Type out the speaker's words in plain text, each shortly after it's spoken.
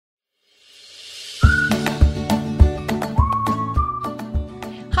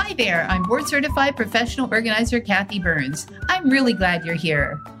there, I'm board certified professional organizer Kathy Burns. I'm really glad you're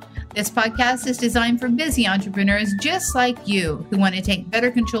here. This podcast is designed for busy entrepreneurs just like you who want to take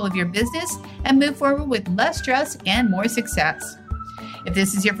better control of your business and move forward with less stress and more success. If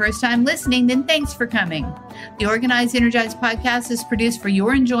this is your first time listening, then thanks for coming. The Organize Energize podcast is produced for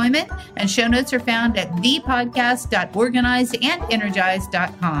your enjoyment, and show notes are found at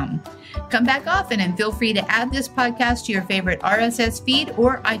thepodcast.organizeandenergize.com. Come back often and feel free to add this podcast to your favorite RSS feed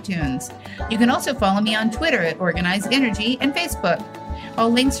or iTunes. You can also follow me on Twitter at Organize Energy and Facebook. All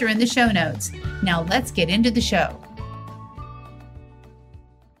links are in the show notes. Now let's get into the show.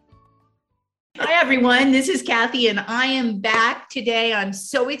 Hi, everyone. This is Kathy, and I am back today. I'm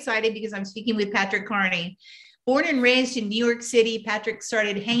so excited because I'm speaking with Patrick Carney. Born and raised in New York City, Patrick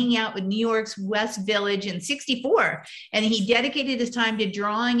started hanging out with New York's West Village in '64, and he dedicated his time to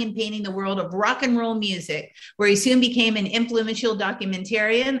drawing and painting the world of rock and roll music, where he soon became an influential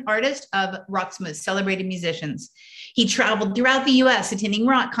documentarian artist of rock's most celebrated musicians. He traveled throughout the U.S., attending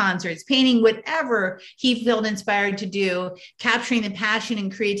rock concerts, painting whatever he felt inspired to do, capturing the passion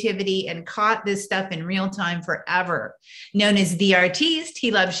and creativity, and caught this stuff in real time forever. Known as The Artiste,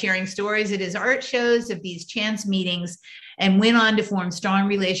 he loved sharing stories at his art shows of these chance meetings and went on to form strong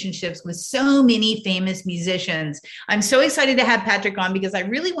relationships with so many famous musicians. I'm so excited to have Patrick on because I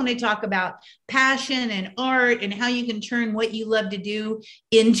really want to talk about passion and art and how you can turn what you love to do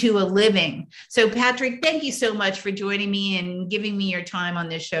into a living. So Patrick, thank you so much for joining me and giving me your time on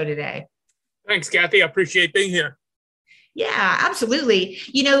this show today. Thanks, Kathy. I appreciate being here. Yeah, absolutely.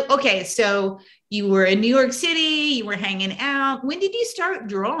 Okay, so you were in New York City, you were hanging out. When did you start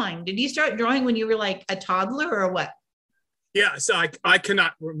drawing? Did you start drawing when you were like a toddler or what? Yeah, so I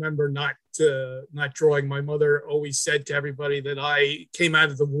cannot remember not drawing. My mother always said to everybody that I came out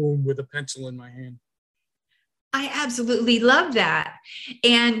of the womb with a pencil in my hand. I absolutely love that.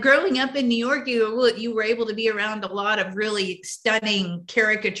 And growing up in New York, you were able to be around a lot of really stunning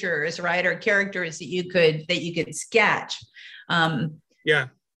caricatures, right? Or characters that you could sketch. Yeah.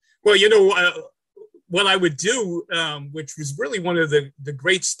 Well, what I would do, which was really one of the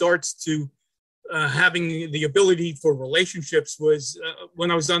great starts to having the ability for relationships, was when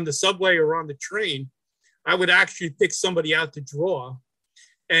I was on the subway or on the train, I would actually pick somebody out to draw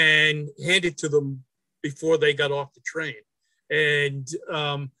and hand it to them before they got off the train. And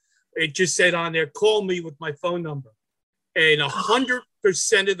it just said on there, call me with my phone number. And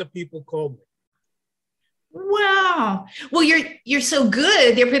 100% of the people called me. Wow. Well, you're so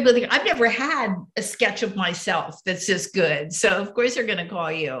good. There are people that I've never had a sketch of myself that's this good. So of course they're going to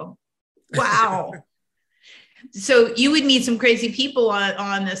call you. Wow. So you would meet some crazy people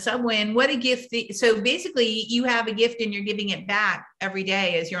on the subway, and what a gift. So basically you have a gift and you're giving it back every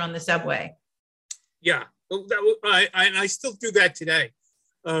day as you're on the subway. Yeah. I still do that today.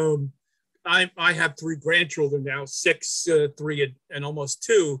 I have 3 grandchildren now, 6, 3 and almost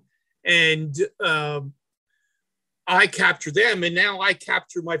 2. And I capture them, and now I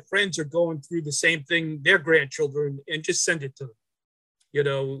capture my friends are going through the same thing, their grandchildren, and just send it to them.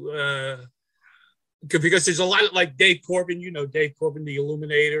 Because there's a lot of, like Dave Corbin, Dave Corbin, the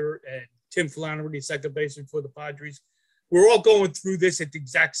Illuminator, and Tim Flannery, the second baseman for the Padres. We're all going through this at the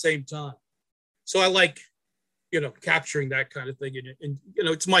exact same time. So I like, capturing that kind of thing. And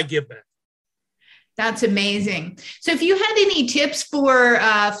it's my give back. That's amazing. So if you had any tips for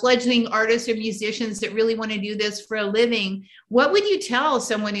fledgling artists or musicians that really want to do this for a living, what would you tell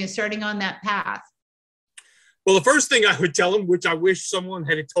someone who's starting on that path? Well, the first thing I would tell them, which I wish someone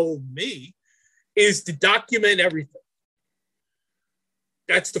had told me, is to document everything.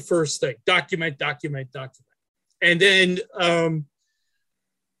 That's the first thing. Document. And then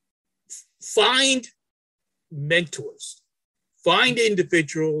find mentors. Find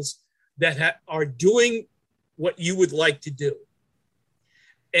individuals that are doing what you would like to do.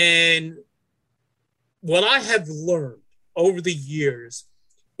 And what I have learned over the years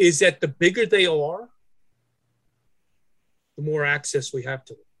is that the bigger they are, the more access we have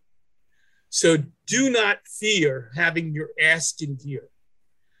to them. So do not fear having your ass in gear.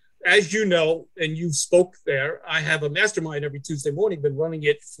 As you know, and you spoke there, I have a mastermind every Tuesday morning, been running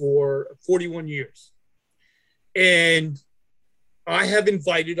it for 41 years. And I have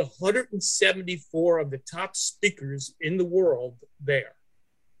invited 174 of the top speakers in the world there.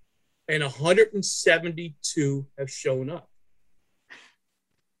 And 172 have shown up.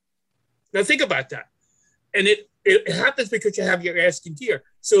 Now think about that. And it happens because you have your ass in gear.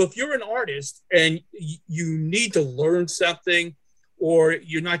 So if you're an artist and you need to learn something, or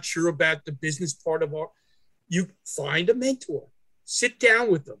you're not sure about the business part of art, you find a mentor, sit down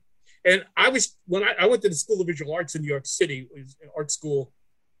with them. And when I went to the School of Visual Arts in New York City, it was an art school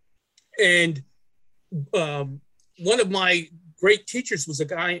And one of my great teachers was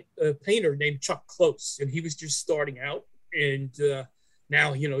a painter named Chuck Close, and he was just starting out. And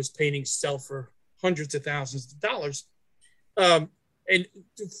now, his paintings sell for hundreds of thousands of dollars. And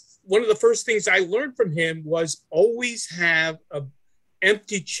one of the first things I learned from him was always have an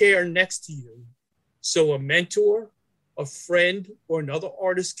empty chair next to you, so a mentor, a friend, or another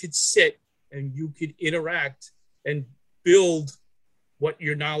artist could sit and you could interact and build what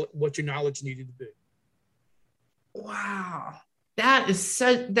your knowledge needed to be. Wow. That's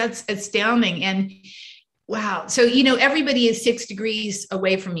astounding. And wow. So, everybody is 6 degrees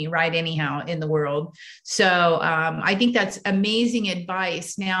away from you, right? Anyhow, in the world. So I think that's amazing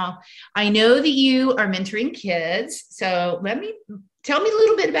advice. Now, I know that you are mentoring kids. So tell me a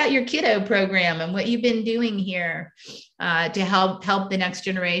little bit about your kiddo program and what you've been doing here to help the next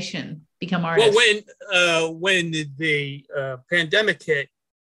generation become artists. Well, when the pandemic hit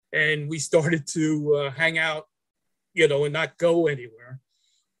and we started to hang out, and not go anywhere,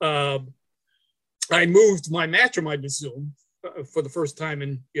 I moved my mastermind to Zoom for the first time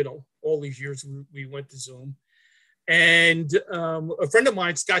in, all these years we went to Zoom. And a friend of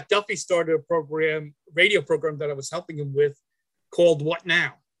mine, Scott Duffy, started a radio program that I was helping him with called What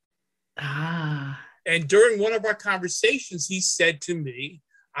Now? And during one of our conversations, he said to me,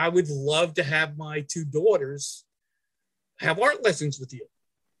 I would love to have my 2 daughters have art lessons with you.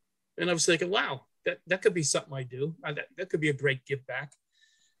 And I was thinking, wow, that could be something I do. That could be a great give back.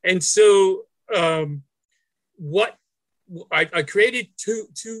 And so I created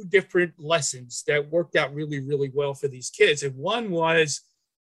two different lessons that worked out really, really well for these kids. And one was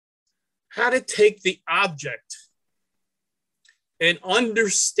how to take the object and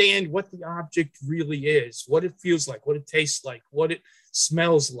understand what the object really is, what it feels like, what it tastes like, what it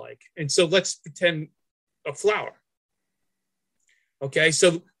smells like. And so let's pretend a flower. Okay,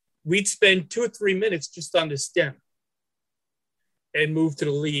 so we'd spend 2 or 3 minutes just on the stem and move to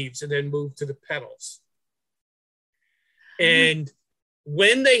the leaves and then move to the petals. And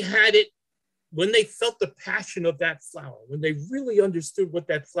when they felt the passion of that flower, when they really understood what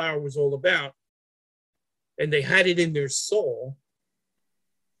that flower was all about, and they had it in their soul,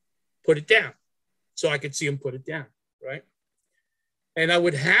 put it down. So I could see them put it down, right? And I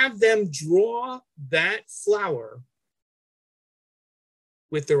would have them draw that flower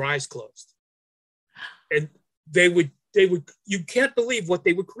with their eyes closed. And they would, you can't believe what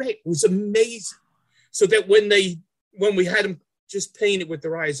they would create. It was amazing. So that when we had them just paint it with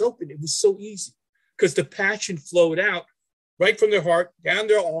their eyes open, it was so easy because the passion flowed out right from their heart, down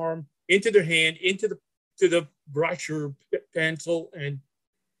their arm, into their hand, to the brush or pencil. And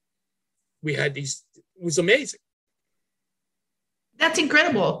we had these, it was amazing. That's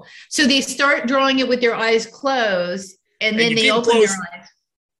incredible. So they start drawing it with their eyes closed and then they open their eyes.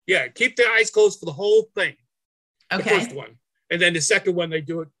 Yeah, keep their eyes closed for the whole thing. Okay. The first one. And then the second one, they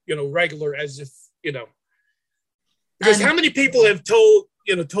do it, regular as if, Because how many people have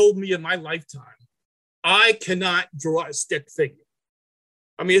told me in my lifetime, I cannot draw a stick figure.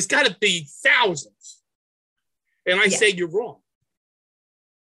 I mean, it's got to be thousands. And I say you're wrong.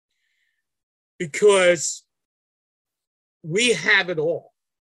 Because we have it all.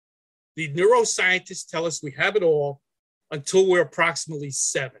 The neuroscientists tell us we have it all until we're approximately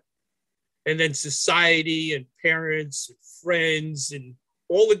 7. And then society and parents and friends and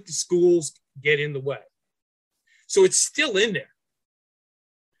all of the schools get in the way. So it's still in there.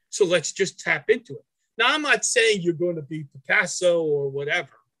 So let's just tap into it. Now, I'm not saying you're going to be Picasso or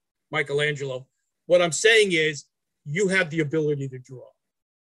whatever, Michelangelo. What I'm saying is you have the ability to draw.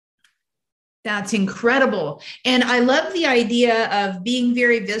 That's incredible. And I love the idea of being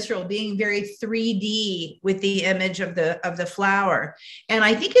very visceral, being very 3D with the image of the flower. And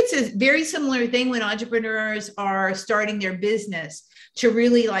I think it's a very similar thing when entrepreneurs are starting their business to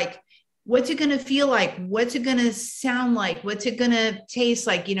really like, what's it going to feel like? What's it going to sound like? What's it going to taste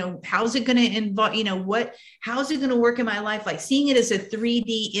like? How's it going to involve, how's it going to work in my life? Like seeing it as a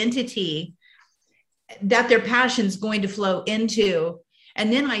 3D entity that their passion's going to flow into. And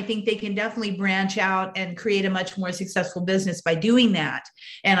then I think they can definitely branch out and create a much more successful business by doing that.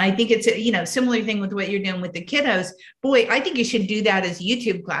 And I think it's a, similar thing with what you're doing with the kiddos. Boy, I think you should do that as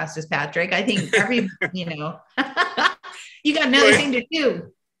YouTube classes, Patrick. I think you got another thing to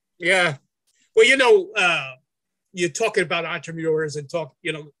do. Yeah. Well, you're talking about entrepreneurs and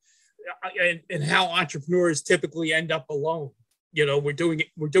and how entrepreneurs typically end up alone. We're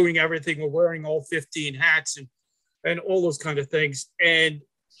doing everything. We're wearing all 15 hats and all those kind of things. And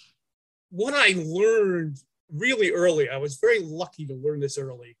what I learned really early, I was very lucky to learn this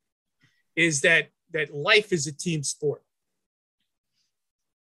early, is that life is a team sport.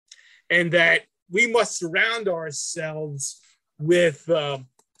 and that we must surround ourselves with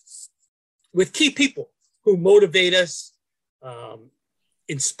key people who motivate us,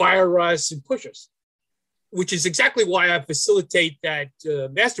 inspire us, and push us, which is exactly why I facilitate that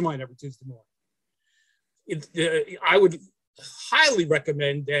mastermind every Tuesday morning. I would highly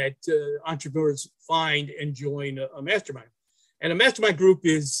recommend that entrepreneurs find and join a mastermind. And a mastermind group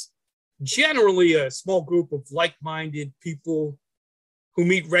is generally a small group of like-minded people who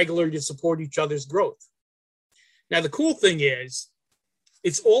meet regularly to support each other's growth. Now, the cool thing is,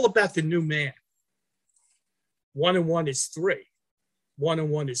 it's all about the new man. 1 and 1 is 3. 1 and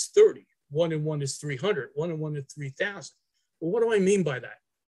 1 is 30. 1 and 1 is 300. 1 and 1 is 3,000. Well, what do I mean by that?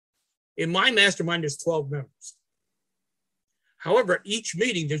 In my mastermind, there's 12 members. However, each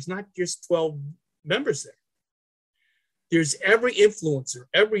meeting, there's not just 12 members there. There's every influencer,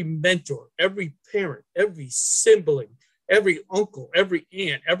 every mentor, every parent, every sibling, every uncle, every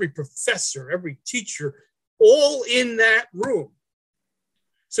aunt, every professor, every teacher, all in that room.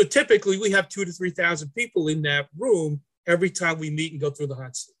 So typically we have 2,000 to 3,000 people in that room every time we meet and go through the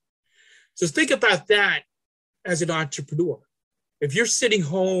hot seat. So think about that as an entrepreneur. If you're sitting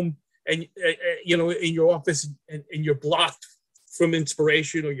home and in your office and you're blocked from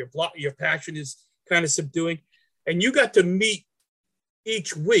inspiration, or your passion is kind of subduing, and you got to meet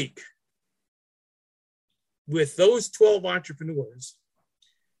each week with those 12 entrepreneurs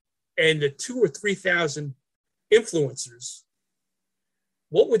and the 2,000 or 3,000 influencers,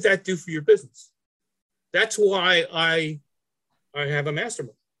 what would that do for your business? That's why I have a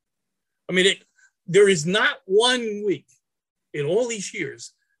mastermind. I mean, there is not one week in all these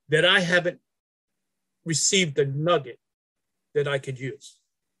years that I haven't received a nugget that I could use.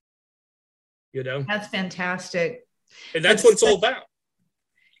 That's fantastic. And that's what it's all about.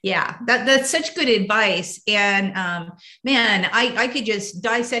 Yeah, that's such good advice. And man, I could just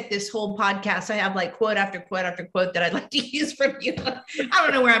dissect this whole podcast. I have like quote after quote after quote that I'd like to use from you. I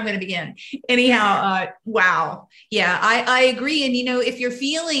don't know where I'm going to begin. Anyhow, wow. Yeah, I agree. And, if you're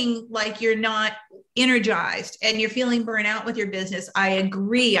feeling like you're not energized and you're feeling burnt out with your business, I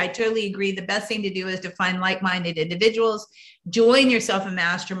agree. I totally agree. The best thing to do is to find like-minded individuals, join yourself a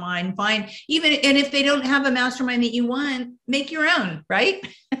mastermind, and if they don't have a mastermind that you want, make your own, right?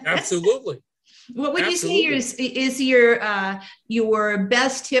 Absolutely. What would you say is your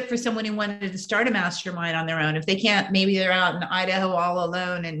best tip for someone who wanted to start a mastermind on their own? If they can't, maybe they're out in Idaho all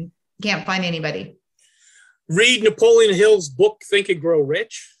alone and can't find anybody. Read Napoleon Hill's book, Think and Grow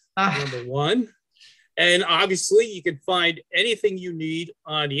Rich, number one. And obviously you can find anything you need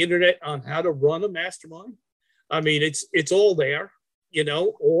on the internet on how to run a mastermind. I mean, it's all there,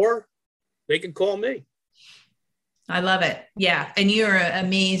 or they can call me. I love it. Yeah. And you're an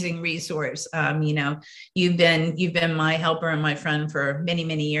amazing resource. You've been my helper and my friend for many,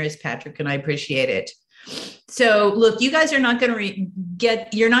 many years, Patrick, and I appreciate it. So look, you guys are not going to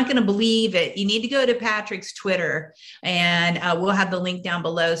you're not going to believe it. You need to go to Patrick's Twitter, and we'll have the link down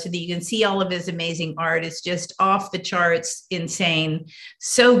below so that you can see all of his amazing art. It's just off the charts, insane,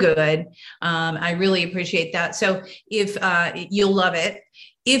 so good. I really appreciate that. So if you'll love it.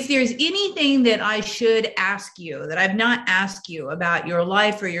 If there's anything that I should ask you that I've not asked you about your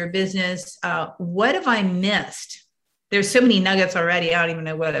life or your business, what have I missed? There's so many nuggets already. I don't even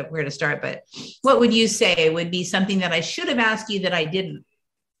know where to start, but what would you say would be something that I should have asked you that I didn't?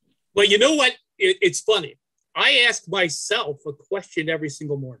 Well, you know what? It's funny. I ask myself a question every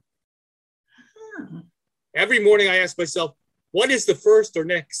single morning. Every morning I ask myself, what is the first or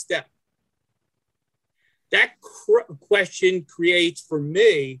next step? That question creates for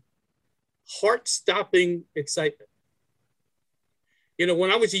me heart-stopping excitement.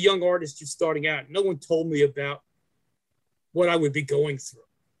 When I was a young artist just starting out, no one told me about what I would be going through.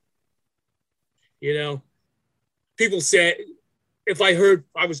 People said, if I heard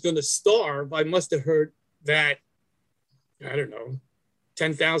I was going to starve, I must have heard that, I don't know,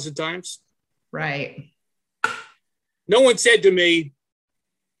 10,000 times. Right. No one said to me,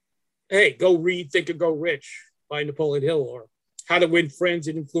 hey, go read Think and Grow Rich by Napoleon Hill, or How to Win Friends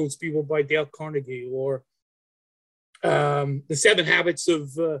and Influence People by Dale Carnegie, or The 7 Habits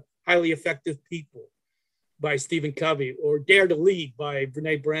of Highly Effective People by Stephen Covey, or Dare to Lead by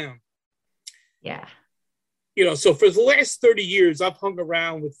Brene Brown. Yeah. So for the last 30 years, I've hung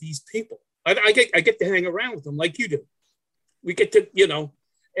around with these people. I get to hang around with them like you do. We get to,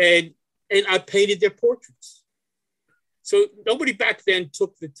 and I painted their portraits. So nobody back then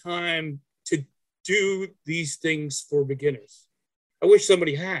took the time to do these things for beginners. I wish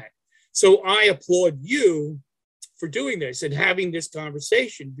somebody had. So I applaud you for doing this and having this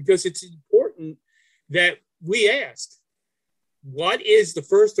conversation, because it's important that we ask, what is the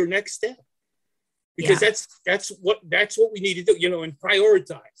first or next step? Because Yeah. that's what we need to do, and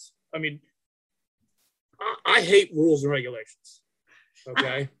prioritize. I mean, I hate rules and regulations.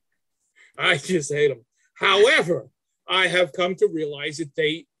 Okay. I just hate them. However, I have come to realize that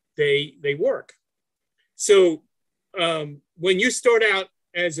they work. So when you start out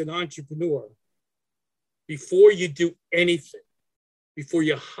as an entrepreneur, before you do anything, before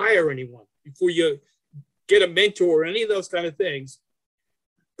you hire anyone, before you get a mentor or any of those kind of things,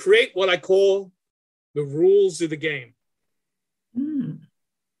 create what I call the rules of the game. Mm.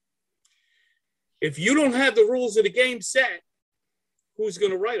 If you don't have the rules of the game set, who's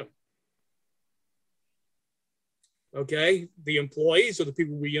going to write them? Okay, the employees or the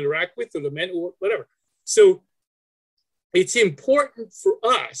people we interact with or the men or whatever. So it's important for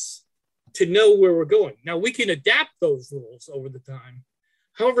us to know where we're going. Now, we can adapt those rules over the time.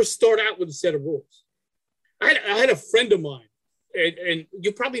 However, start out with a set of rules. I had a friend of mine, and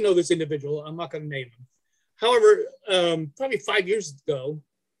you probably know this individual. I'm not going to name him. However, probably 5 years ago,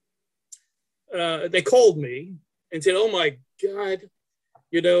 they called me and said, "Oh my God,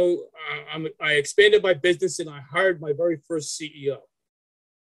 I expanded my business and I hired my very first CEO."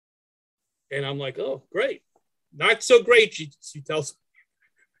 And I'm like, "Oh, great." Not so great, she tells me.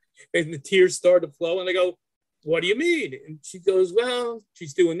 And the tears start to flow. And I go, "What do you mean?" And she goes, "Well,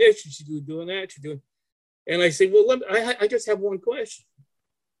 she's doing this, she's doing that, she's doing." And I said, "Well, I just have one question.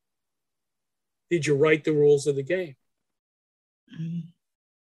 Did you write the rules of the game?" Mm-hmm.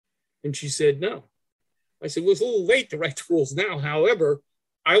 And she said, "No." I said, "Well, it's a little late to write the rules now. However,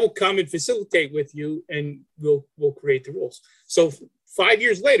 I will come and facilitate with you and we'll create the rules." So 5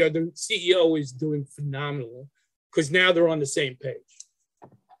 years later, the CEO is doing phenomenal because now they're on the same page.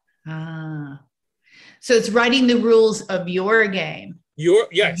 So it's writing the rules of your game. Your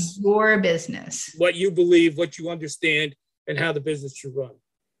business. What you believe, what you understand, and how the business should run.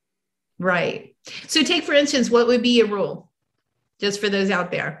 Right. So take, for instance, what would be a rule? Just for those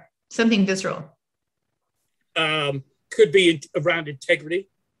out there, something visceral. Could be around integrity.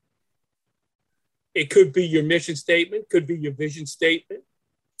 It could be your mission statement, could be your vision statement.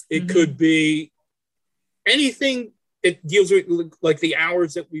 It could be anything that deals with like the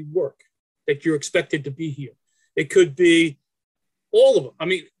hours that we work, that you're expected to be here. It could be all of them. I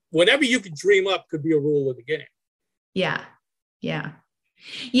mean, whatever you could dream up could be a rule of the game. Yeah.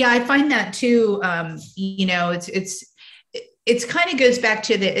 I find that too. It's kind of goes back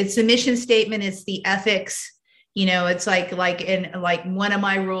to it's the mission statement. It's the ethics. It's like one of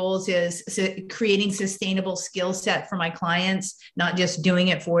my rules is creating sustainable skill set for my clients, not just doing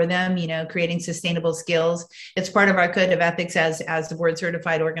it for them, creating sustainable skills. It's part of our code of ethics as the board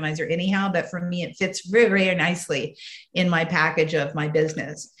certified organizer anyhow, but for me, it fits very, very nicely in my package of my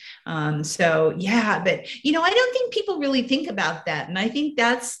business. But I don't think people really think about that. And I think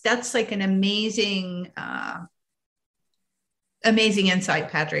that's like an amazing insight,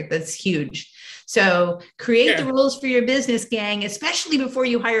 Patrick. That's huge. So create the rules for your business, gang, especially before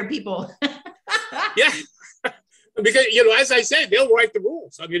you hire people. Yeah. Because, as I said, they'll write the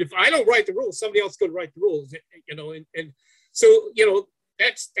rules. I mean, if I don't write the rules, somebody else could write the rules, and so,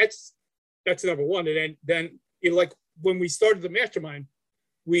 that's number one. And then like when we started the mastermind,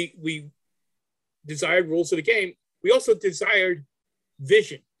 we desired rules of the game. We also desired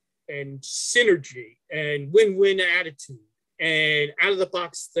vision and synergy and win-win attitude and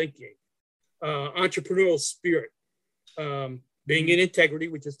out-of-the-box thinking. Entrepreneurial spirit, being in integrity.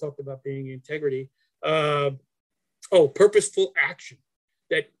 We just talked about being in integrity. Purposeful action.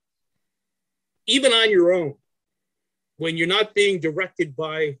 That even on your own, when you're not being directed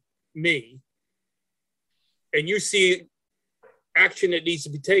by me, and you see action that needs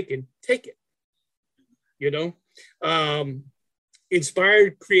to be taken, take it.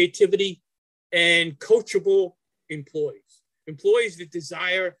 Inspired creativity and coachable employees that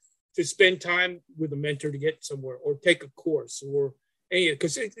desire to spend time with a mentor to get somewhere or take a course or any,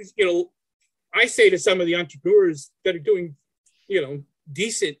 because, I say to some of the entrepreneurs that are doing,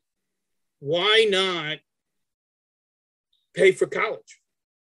 decent, why not pay for college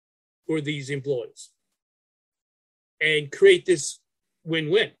for these employees and create this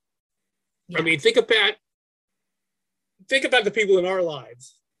win-win? Yeah. I mean, think about the people in our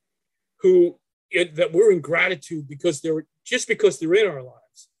lives that we're in gratitude because they're in our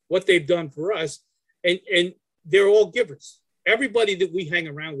lives, what they've done for us, and they're all givers. Everybody that we hang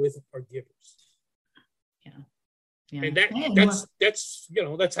around with are givers. Yeah. And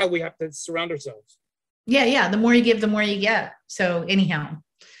that's how we have to surround ourselves. Yeah. The more you give, the more you get. So anyhow,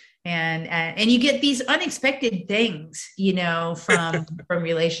 And you get these unexpected things, from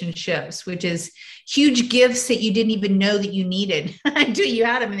relationships, which is huge gifts that you didn't even know that you needed until you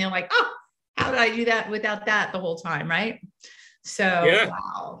had them, and they're like, oh, how did I do that without that the whole time, right? So yeah.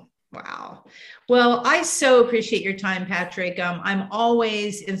 Wow. Well, I so appreciate your time, Patrick. I'm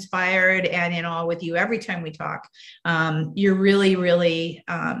always inspired and in awe with you every time we talk. You're really, really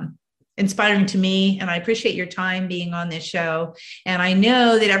inspiring to me, and I appreciate your time being on this show. And I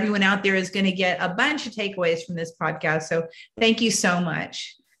know that everyone out there is going to get a bunch of takeaways from this podcast. So thank you so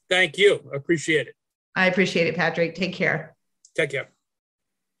much. Thank you. I appreciate it. I appreciate it, Patrick. Take care. Take care.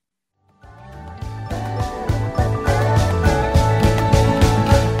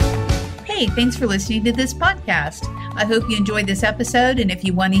 Hey, thanks for listening to this podcast. I hope you enjoyed this episode, and if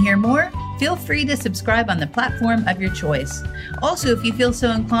you want to hear more, feel free to subscribe on the platform of your choice. Also, if you feel so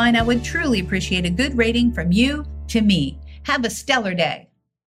inclined, I would truly appreciate a good rating from you to me. Have a stellar day.